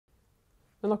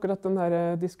Men akkurat den der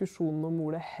diskusjonen om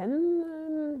ordet hen,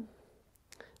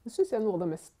 det synes jeg er noe av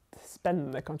det mest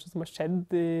spennende kanskje som har skjedd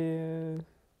i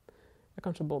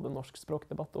kanskje både norsk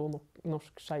språkdebatt og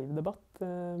norsk skeiv debatt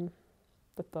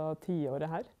dette tiåret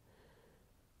her.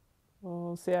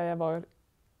 Og siden jeg var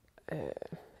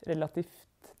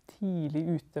relativt tidlig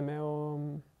ute med å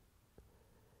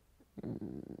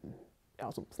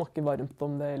snakke varmt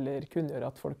om det, eller kunngjøre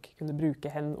at folk kunne bruke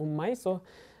hen om meg, så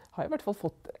har jeg i hvert fall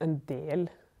fått en del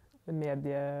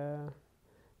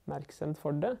mediemerksemd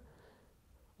for det.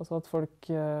 Altså at folk,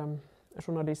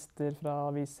 journalister fra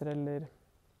aviser eller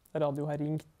radio har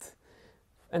ringt,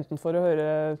 enten for å høre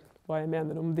hva jeg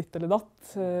mener om ditt eller datt,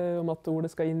 om at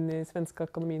ordet skal inn i Svenske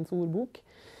Akademiens ordbok,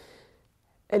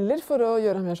 eller for å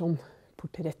gjøre mer sånn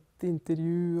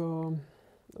portrettintervju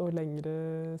og lengre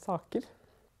saker.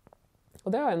 Og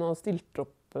det har jeg nå stilt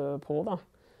opp på, da.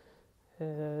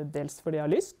 Dels fordi jeg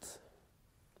har lyst,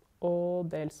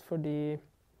 og dels fordi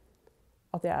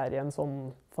at jeg er i en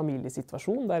sånn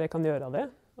familiesituasjon der jeg kan gjøre det.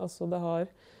 Altså det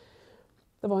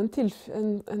var en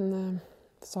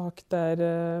sak der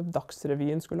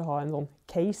Dagsrevyen skulle ha en sånn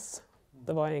case.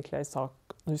 Det var egentlig en sak,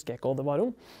 nå husker jeg ikke hva det var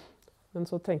om, men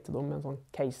så trengte de en sånn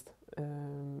case,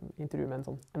 intervju med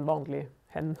en vanlig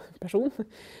hen-person.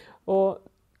 Og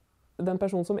den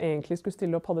personen som egentlig skulle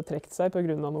stille opp hadde trekt seg på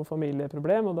grunn av noen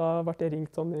familieproblem, og da ble jeg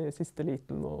ringt sånn i siste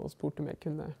liten og spurte om jeg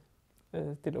kunne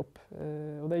stille opp.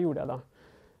 Og det gjorde jeg da,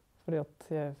 fordi at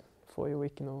jeg får jo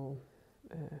ikke noe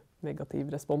negativ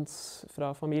respons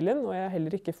fra familien, og jeg har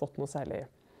heller ikke fått noe særlig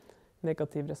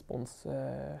negativ respons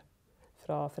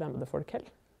fra fremmede folk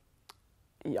heller.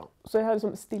 Ja, så jeg har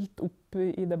liksom stilt opp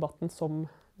i debatten som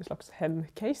en slags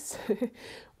hen-case,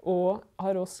 og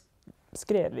har også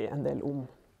skrevet en del om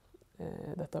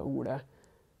dette ordet,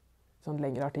 sånn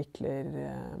lengre artikler,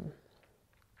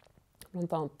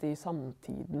 blant annet i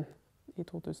Samtiden i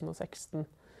 2016,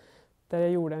 der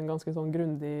jeg gjorde en ganske sånn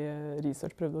grundig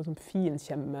research, prøvde å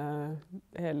finkjemme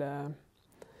hele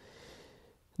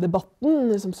debatten,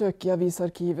 liksom søke i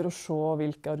avisarkiver og se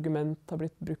hvilke argument har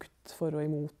blitt brukt for og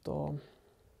imot, og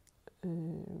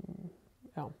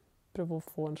prøve å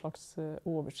få en slags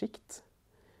oversikt.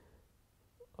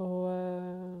 Og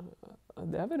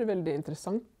det har vært veldig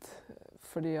interessant,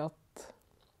 fordi at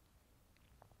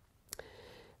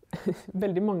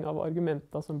veldig mange av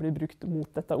argumentene som blir brukt mot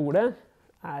dette ordet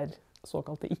er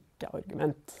såkalte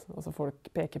ikke-argument. Altså folk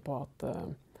peker på at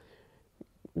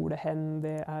ordet hen,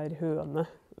 det er høne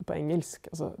på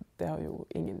engelsk. Altså, det har jo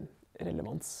ingen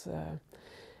relevans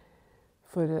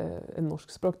for en norsk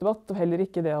språkdebatt, og heller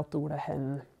ikke det at ordet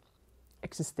hen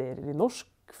eksisterer i norsk,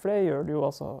 for det gjør det jo,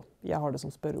 altså, jeg har det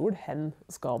som spørreord, hen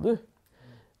skal du.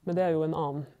 Men det er jo en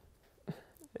annen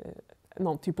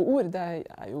type ord. Det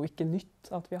er jo ikke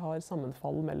nytt at vi har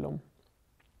sammenfall mellom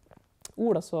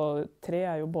ord. Altså, 3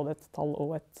 er jo både et tall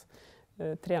og et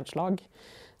treanslag.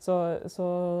 Så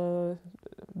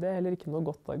det er heller ikke noe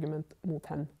godt argument mot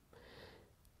hen.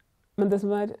 Men det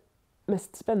som er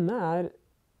mest spennende er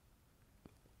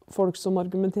folk som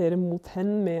argumenterer mot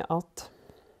hen med at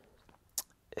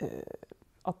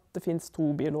det finnes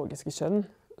 2 biologiske kjønn,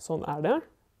 sånn er det,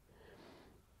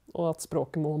 og at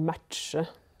språket må matche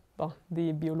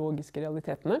de biologiske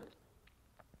realitetene.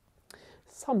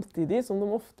 Samtidig som de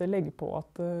ofte legger på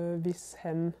at hvis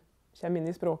hen kommer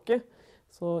inn i språket,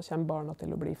 så kommer barna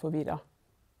til å bli forvirret.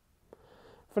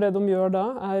 For det de gjør da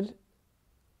er,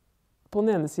 på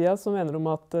den ene siden så mener de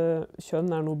at kjønn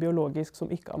er noe biologisk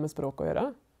som ikke har med språk å gjøre,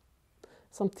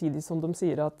 samtidig som de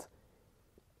sier at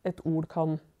et ord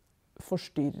kan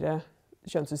forstyrre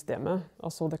kjønnssystemet,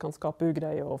 altså det kan skape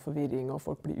ugreie og forvirring, og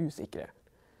folk blir usikre.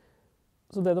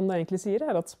 Så det de da egentlig sier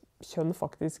er at kjønn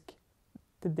faktisk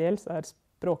til dels er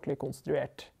språklig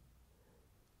konstruert.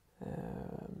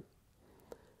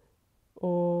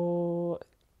 Og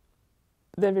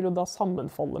det vil jo da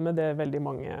sammenfalle med det veldig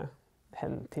mange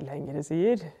hen-tilhengere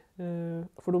sier.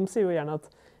 For de sier jo gjerne at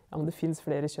ja, men det finnes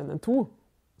flere kjønn enn 2,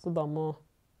 så da må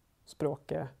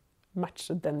språket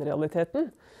matche den realiteten.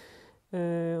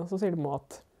 Og så sier de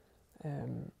at,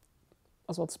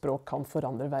 at språk kan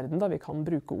forandre verden. Da. Vi kan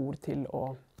bruke ord til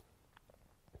å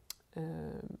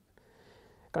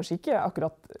kanskje ikke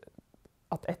akkurat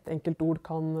at et enkelt ord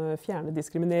kan fjerne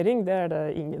diskriminering. Det er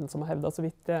det ingen som har hevdet så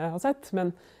vidt jeg har sett. Men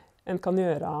en kan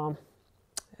gjøre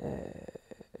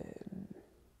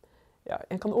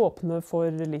en kan åpne for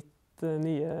litt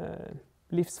nye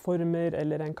livsformer,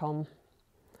 eller en kan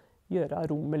gjøre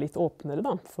rommet litt åpnere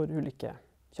da, for ulike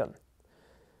kjønn.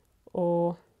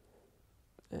 Og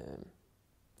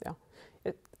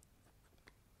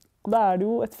da er det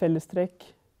jo et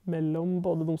fellestrekk mellom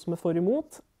både de som er for og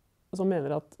imot, som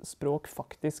mener at språk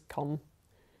faktisk kan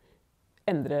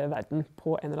endre verden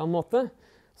på en eller annen måte.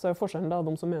 Så er jo forskjellen da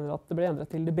de som mener at det blir endret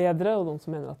til det bedre, og de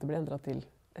som mener at det blir endret til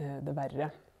det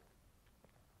verre.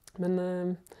 Men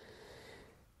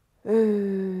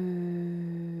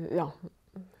ja,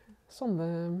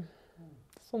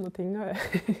 sånne ting har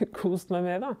jeg kost meg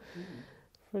med da.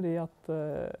 Fordi at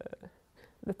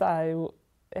dette er jo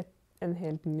en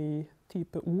helt ny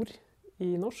type ord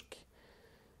i norsk.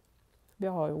 Vi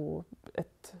har jo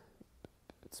et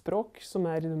språk som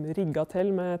er rigget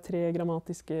til med 3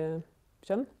 grammatiske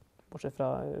kjønn, bortsett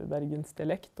fra Bergens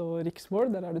dialekt og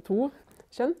riksmål, der er det 2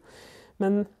 kjønn.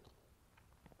 Men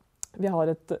vi har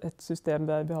et system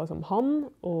der vi har som han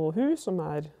og hun, som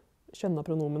er kjønnet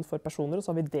pronomen for personer, og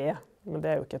så har vi det. Men det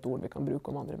er jo ikke et ord vi kan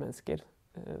bruke om andre mennesker.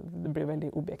 Det blir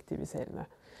veldig objektiviserende.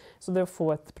 Så det å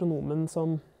få et pronomen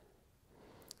som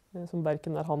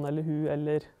hverken er han eller hun,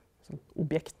 eller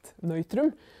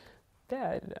objektnøytrum, det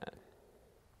er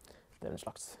en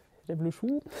slags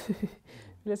revolusjon,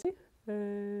 vil jeg si.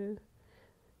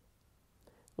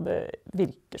 Og det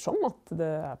virker som at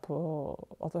det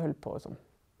holder på å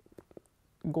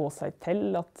gå seg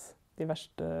til at de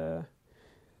verste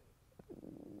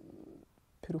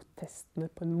protestene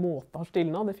på en måte har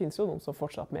stilnet. Det finnes jo noen som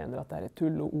fortsatt mener at det er et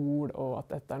tulleord, og at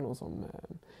dette er noe som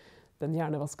den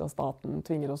hjernevaska staten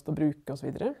tvinger oss til å bruke, og så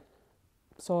videre.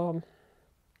 Så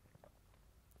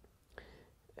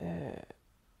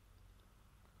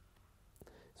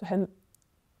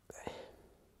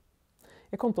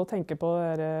jeg kom til å tenke på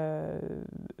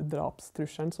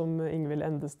drapstrusselen som Ingvild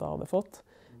Endestad hadde fått,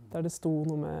 der det sto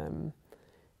noe med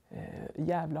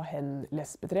jævla hen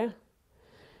lesbetre.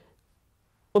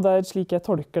 Og der, slik jeg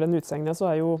tolker den utsegnen, så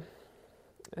er jo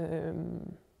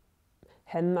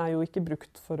hen er jo ikke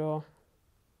brukt for å,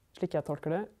 slik jeg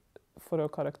tolker det, for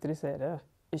å karakterisere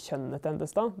kjønnet til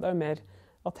Endestad. Det er jo mer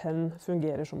at hen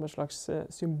fungerer som et slags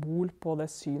symbol på det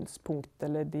synspunkt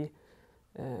eller de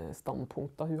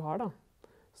standpunkta hun har da.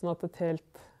 Sånn at et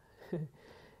helt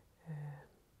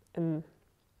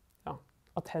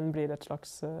at hen blir et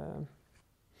slags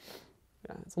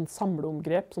sånn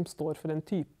samleomgrep som står for en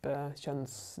type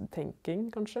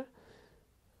kjønnstenking, kanskje.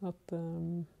 At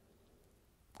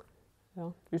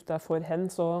hvis du er for hen,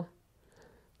 så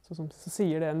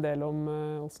sier det en del om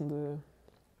hvordan du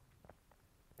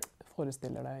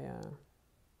forestiller deg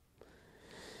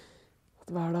at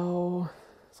hverdag og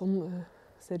sånn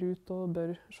ser ut og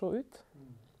bør se ut.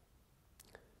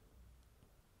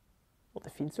 Og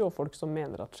det finnes jo folk som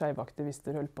mener at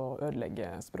skeivaktivister holder på å ødelegge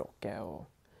språket, og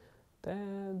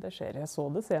det skjer. Jeg så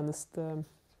det senest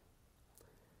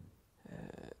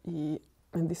i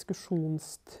en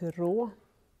diskusjonstråd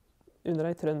under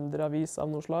ei trønderavis av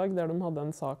noe slag, der de hadde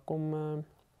en sak om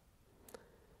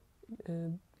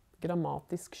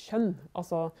grammatisk kjønn,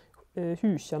 altså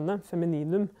hukjønnet,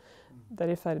 femininum, det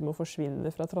er i ferd med å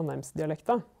forsvinne fra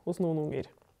trondheimsdialekta hos noen unger.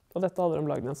 Og dette hadde de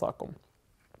laget en sak om.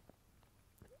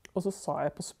 Og så sa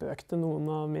jeg på spøk til noen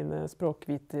av mine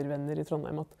språkvitervenner i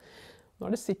Trondheim at nå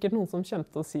er det sikkert noen som kommer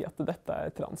til å si at dette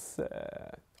er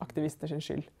transaktivister sin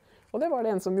skyld. Og det var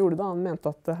det en som gjorde da. Han mente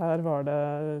at her var det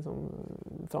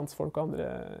transfolk og andre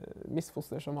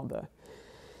misfoster som hadde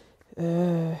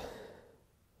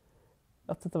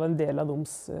at dette var en del av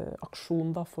deres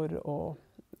aksjon da, for å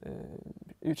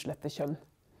utslette kjønn.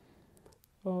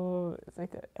 Og jeg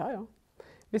tenkte, ja.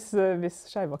 Hvis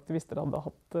skeivaktivister hadde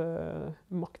hatt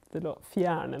makt til å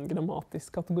fjerne en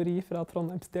grammatisk kategori fra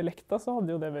trondheimsdialekta, så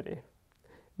hadde jo det vært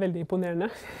veldig imponerende.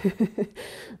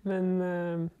 Men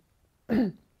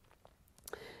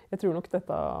jeg tror nok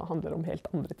dette handler om helt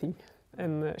andre ting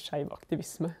enn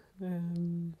skeivaktivisme.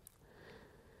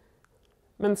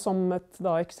 Men som et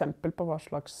eksempel på hva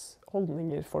slags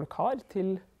holdninger folk har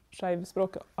til skeiv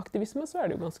språkaktivisme, så er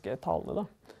det jo ganske talende da.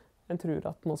 En tror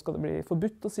at nå skal det bli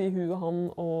forbudt å si hun og han,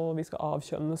 og vi skal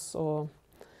avkjønnes, og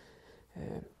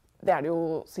det er det jo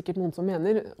sikkert noen som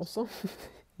mener også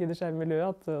i det skeive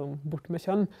miljøet, at bort med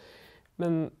kjønn.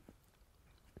 Men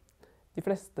de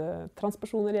fleste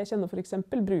transpersoner jeg kjenner for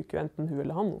eksempel, bruker jo enten hun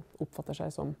eller han, oppfatter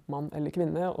seg som mann eller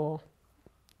kvinne, og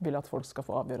vil at folk skal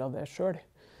få avgjøre det selv.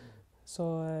 Så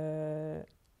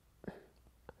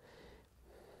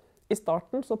i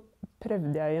starten så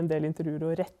prøvde jeg i en del intervjuer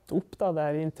å rette opp da,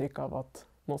 det inntrykk av at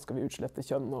nå skal vi utslette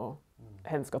kjønn, og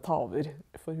hen skal ta over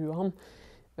for hun og han.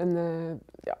 Men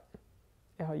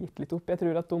jeg har gitt litt opp. Jeg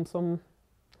tror at de som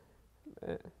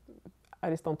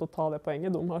er i stand til å ta det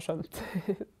poenget, de har skjønt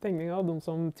tenkinga, og de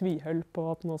som tviholder på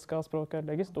at nå skal språket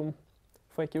ødelegges, de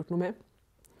får ikke gjort noe med.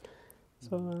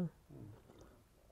 Så